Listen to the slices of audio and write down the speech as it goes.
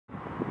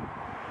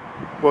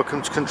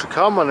Welcome to Country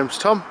Car, my name's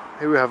Tom.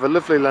 Here we have a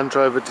lovely Land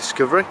Rover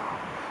Discovery.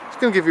 It's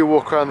going to give you a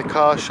walk around the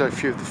car, show a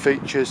few of the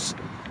features,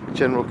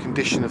 general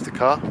condition of the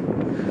car.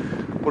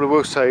 What I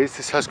will say is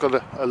this has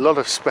got a lot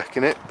of spec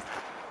in it,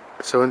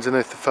 so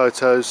underneath the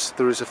photos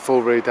there is a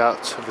full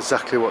readout of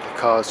exactly what the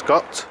car's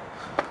got.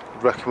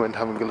 I'd recommend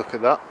having a look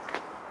at that.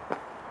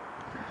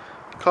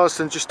 The car's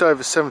done just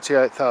over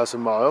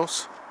 78,000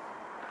 miles.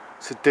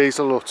 It's a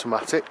diesel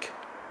automatic.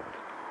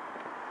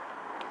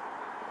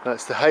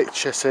 That's the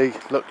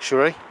HSE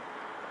luxury,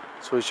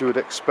 so as you would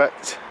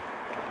expect,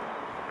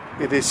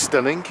 it is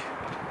stunning.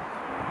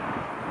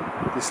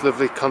 This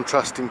lovely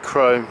contrasting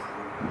chrome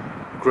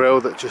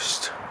grille that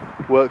just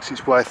works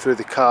its way through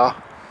the car,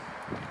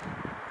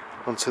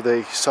 onto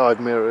the side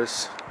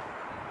mirrors,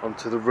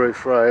 onto the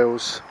roof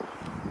rails,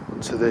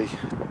 onto the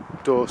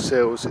door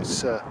sills.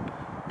 It's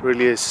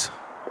really is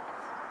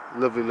a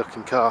lovely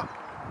looking car.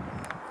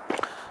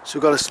 So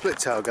we've got a split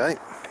tailgate.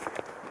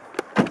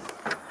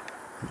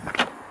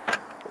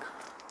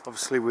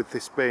 Obviously, with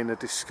this being a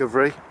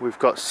Discovery, we've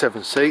got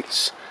 7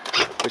 seats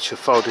which are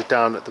folded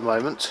down at the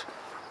moment.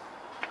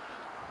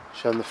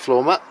 Showing the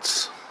floor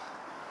mats,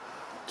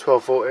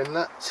 12-volt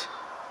inlet.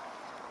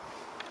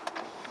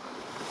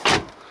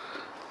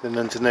 Then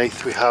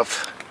underneath we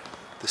have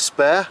the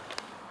spare,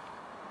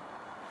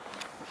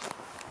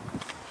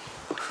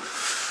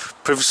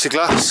 privacy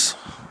glass.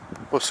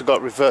 Also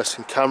got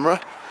reversing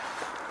camera,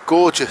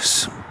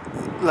 gorgeous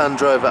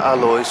Land Rover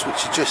alloys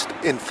which are just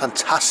in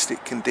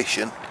fantastic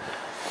condition.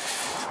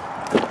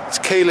 It's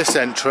keyless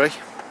entry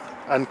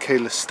and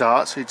keyless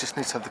start, so you just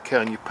need to have the key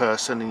on your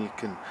person and you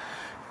can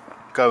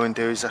go and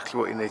do exactly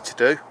what you need to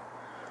do.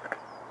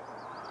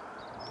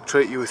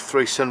 Treat you with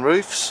 3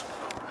 sunroofs.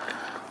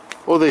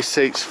 All these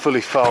seats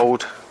fully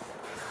fold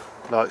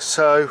like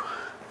so,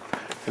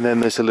 and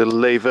then there's a little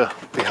lever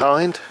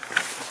behind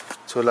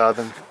to allow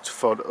them to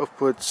fold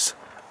upwards,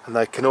 and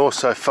they can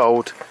also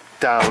fold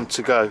down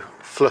to go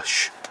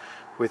flush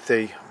with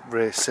the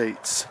rear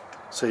seats,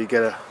 so you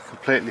get a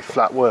completely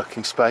flat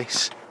working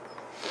space.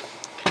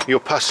 Your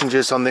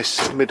passengers on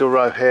this middle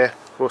row here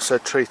are also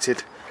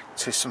treated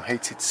to some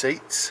heated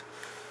seats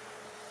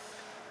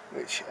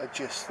which are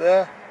just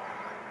there,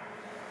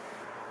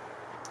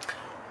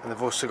 and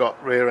they've also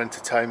got rear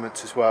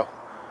entertainment as well.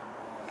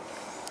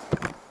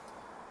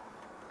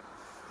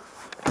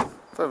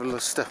 If I have a little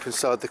step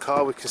inside the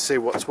car, we can see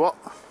what's what.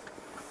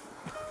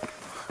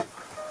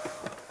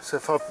 So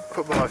if I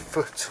put my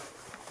foot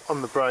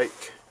on the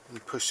brake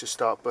and push the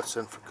start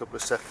button for a couple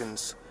of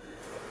seconds,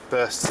 it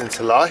bursts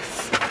into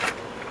life.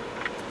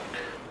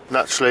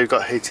 Naturally, we've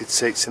got heated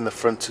seats in the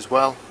front as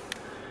well,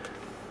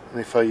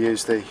 and if I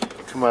use the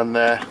command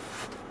there,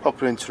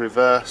 pop it into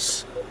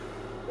reverse,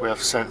 we have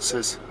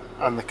sensors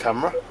and the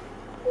camera.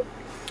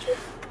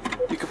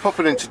 You can pop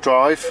it into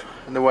drive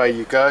and away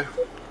you go.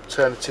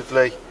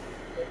 Alternatively,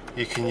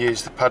 you can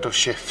use the paddle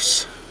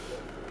shifts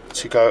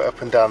to go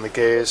up and down the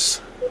gears,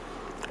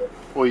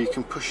 or you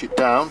can push it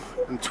down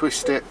and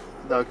twist it.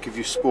 That'll give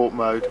you sport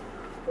mode.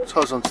 It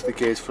holds onto the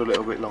gears for a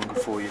little bit longer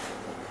for you.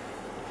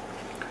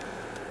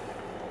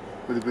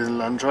 With the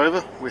Land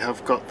Rover, we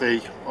have got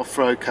the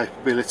off-road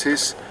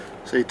capabilities,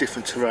 so your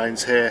different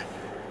terrains here,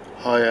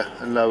 higher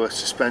and lower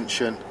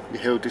suspension,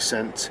 your hill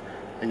descent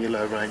and your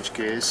low range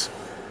gears.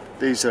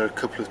 These are a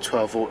couple of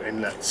 12-volt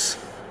inlets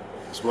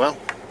as well.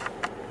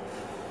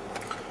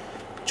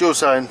 Dual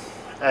zone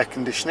air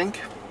conditioning,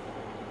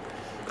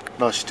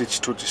 nice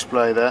digital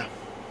display there.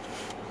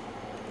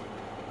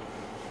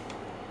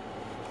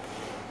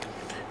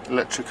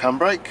 Electric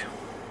handbrake.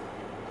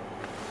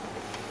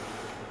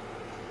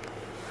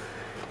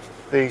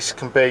 These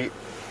can be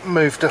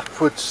moved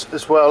upwards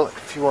as well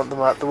if you want them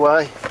out the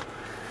way,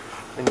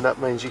 and that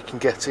means you can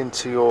get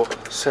into your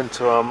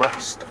centre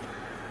armrest,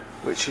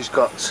 which has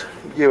got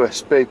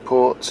USB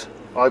port,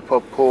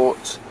 iPod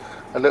port,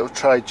 a little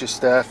tray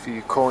just there for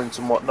your coins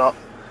and whatnot.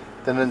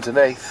 Then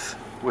underneath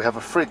we have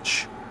a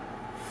fridge,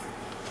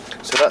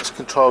 so that's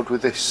controlled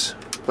with this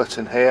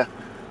button here,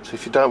 so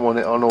if you don't want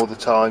it on all the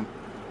time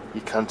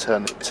you can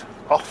turn it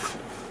off.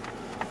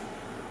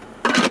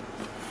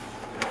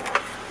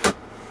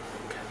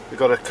 We've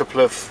got a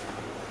couple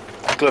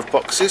of glove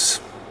boxes,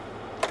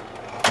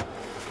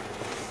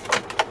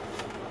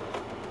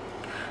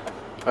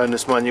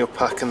 owner's manual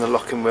pack and the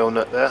locking wheel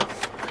nut there.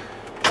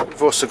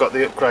 We've also got the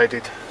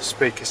upgraded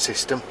speaker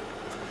system.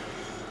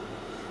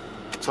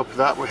 On top of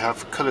that we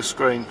have colour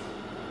screen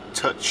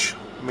touch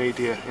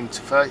media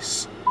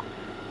interface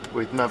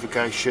with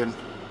navigation,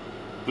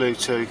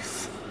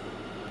 Bluetooth,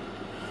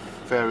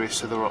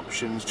 various other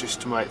options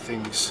just to make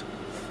things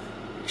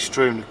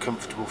extremely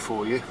comfortable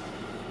for you.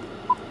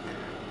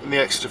 And the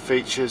extra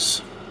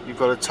features, you've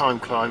got a time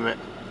climate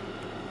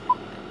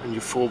and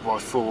your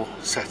 4x4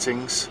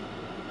 settings.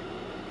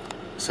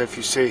 So if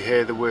you see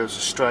here, the wheels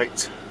are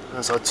straight.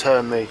 As I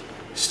turn the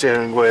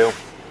steering wheel,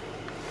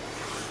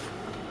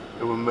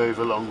 it will move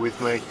along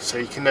with me, so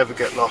you can never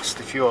get lost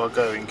if you are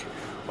going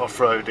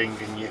off-roading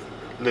and you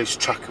lose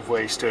track of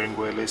where your steering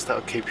wheel is.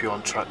 That'll keep you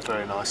on track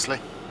very nicely.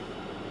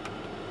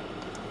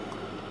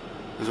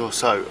 There's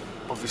also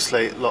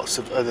obviously lots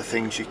of other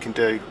things you can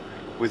do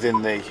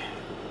within the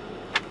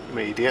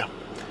media.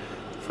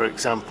 For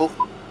example,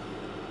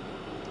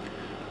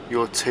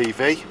 your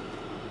TV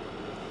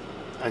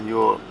and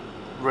your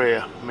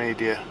rear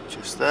media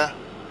just there.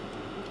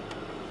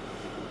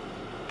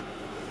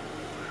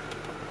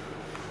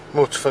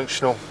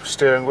 Multifunctional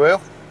steering wheel,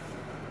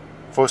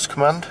 voice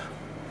command,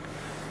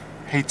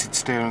 heated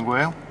steering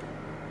wheel,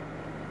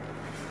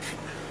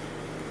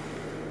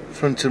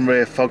 front and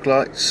rear fog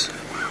lights.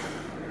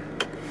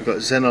 We've got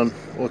xenon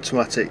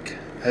automatic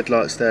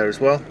headlights there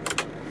as well.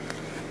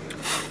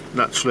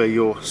 Naturally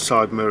your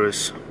side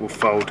mirrors will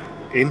fold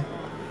in.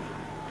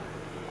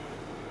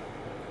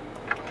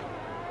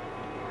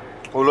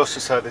 We'll also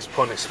say at this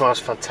point it smells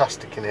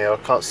fantastic in here. I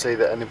can't see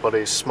that anybody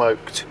has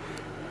smoked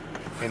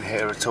in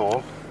here at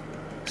all.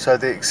 So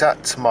the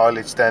exact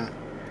mileage then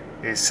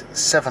is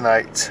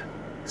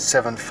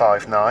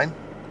 78759.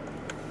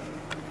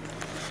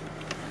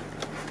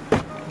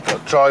 We've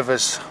got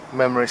driver's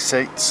memory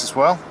seats as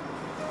well.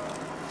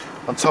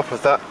 On top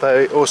of that,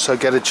 they also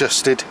get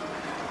adjusted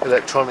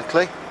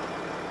electronically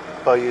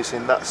by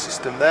using that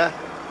system there.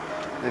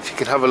 And if you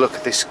can have a look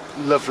at this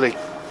lovely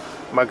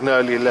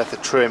magnolia leather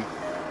trim,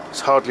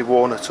 it's hardly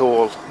worn at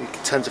all. You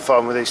can tend to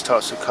find with these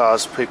types of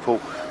cars people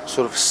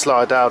sort of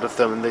slide out of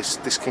them and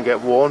this can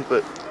get worn,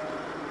 but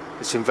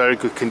it's in very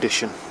good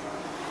condition.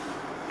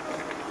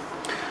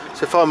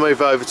 So if I move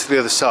over to the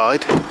other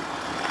side,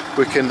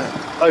 we can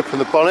open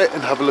the bonnet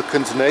and have a look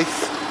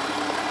underneath.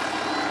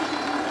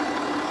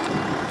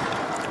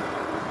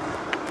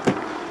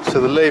 So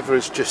the lever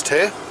is just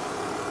here,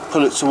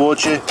 pull it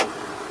towards you.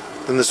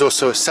 Then there's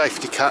also a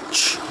safety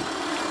catch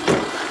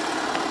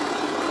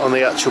on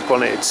the actual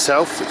bonnet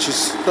itself, which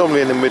is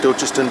normally in the middle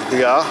just under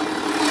the R.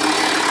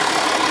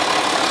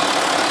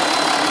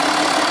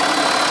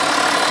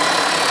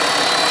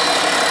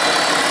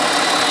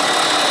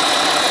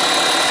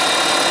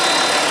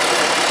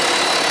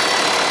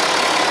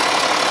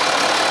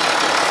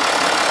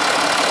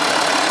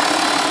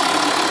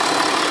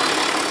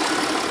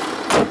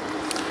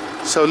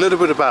 So a little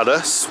bit about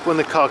us. When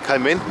the car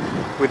came in,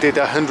 we did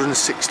a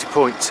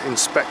 160-point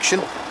inspection.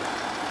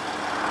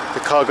 The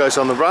car goes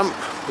on the ramp,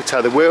 we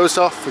take the wheels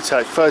off, we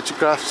take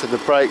photographs of the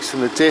brakes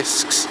and the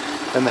discs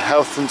and the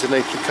health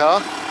underneath the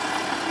car.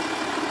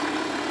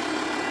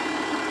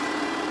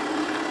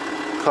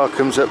 Car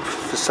comes up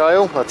for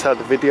sale, I take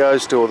the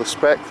videos, do all the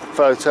spec, the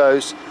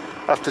photos.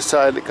 After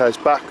sale it goes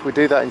back, we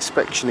do that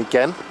inspection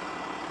again.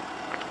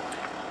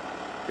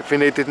 If we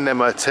needed an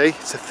MOT,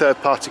 it's a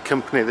third-party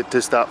company that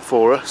does that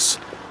for us.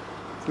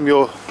 From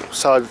your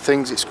side of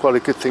things, it's quite a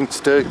good thing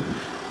to do.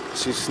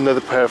 It's just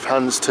another pair of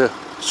hands to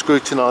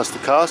scrutinise the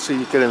car, so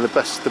you're getting the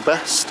best of the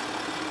best.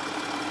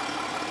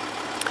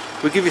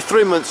 We give you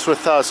 3 months for a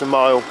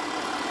 1,000-mile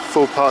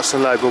full parts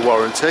and labour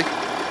warranty.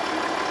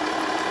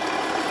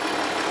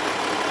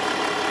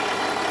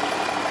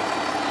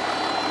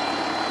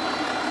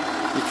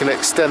 You can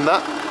extend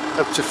that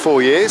up to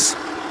 4 years.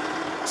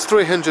 It's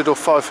 £300 or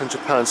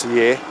 £500 a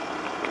year.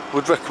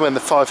 Would recommend the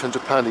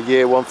 £500 a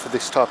year one for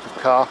this type of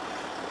car.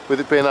 With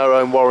it being our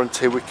own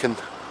warranty, we can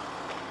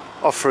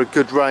offer a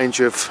good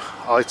range of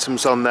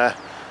items on there,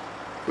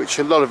 which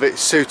a lot of it is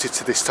suited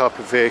to this type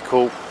of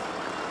vehicle.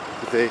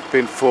 With it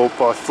being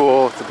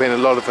 4x4, there being a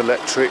lot of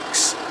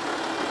electrics,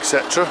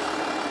 etc. If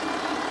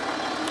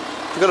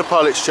you've got a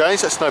part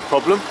exchange, that's no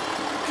problem.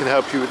 We can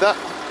help you with that.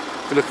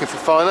 If you're looking for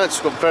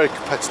finance, we've got very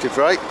competitive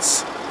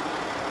rates.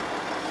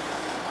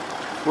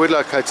 We're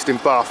located in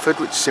Barford,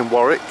 which is in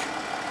Warwick.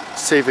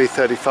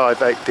 CV35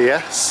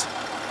 8DS,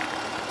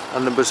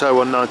 and number's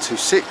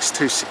 01926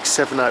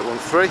 267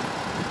 813.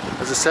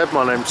 As I said,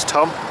 my name's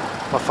Tom.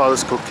 My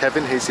father's called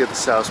Kevin, he's the other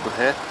salesman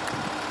here.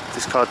 If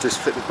this car does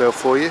fit the bill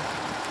for you,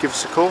 give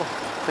us a call.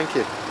 Thank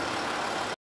you.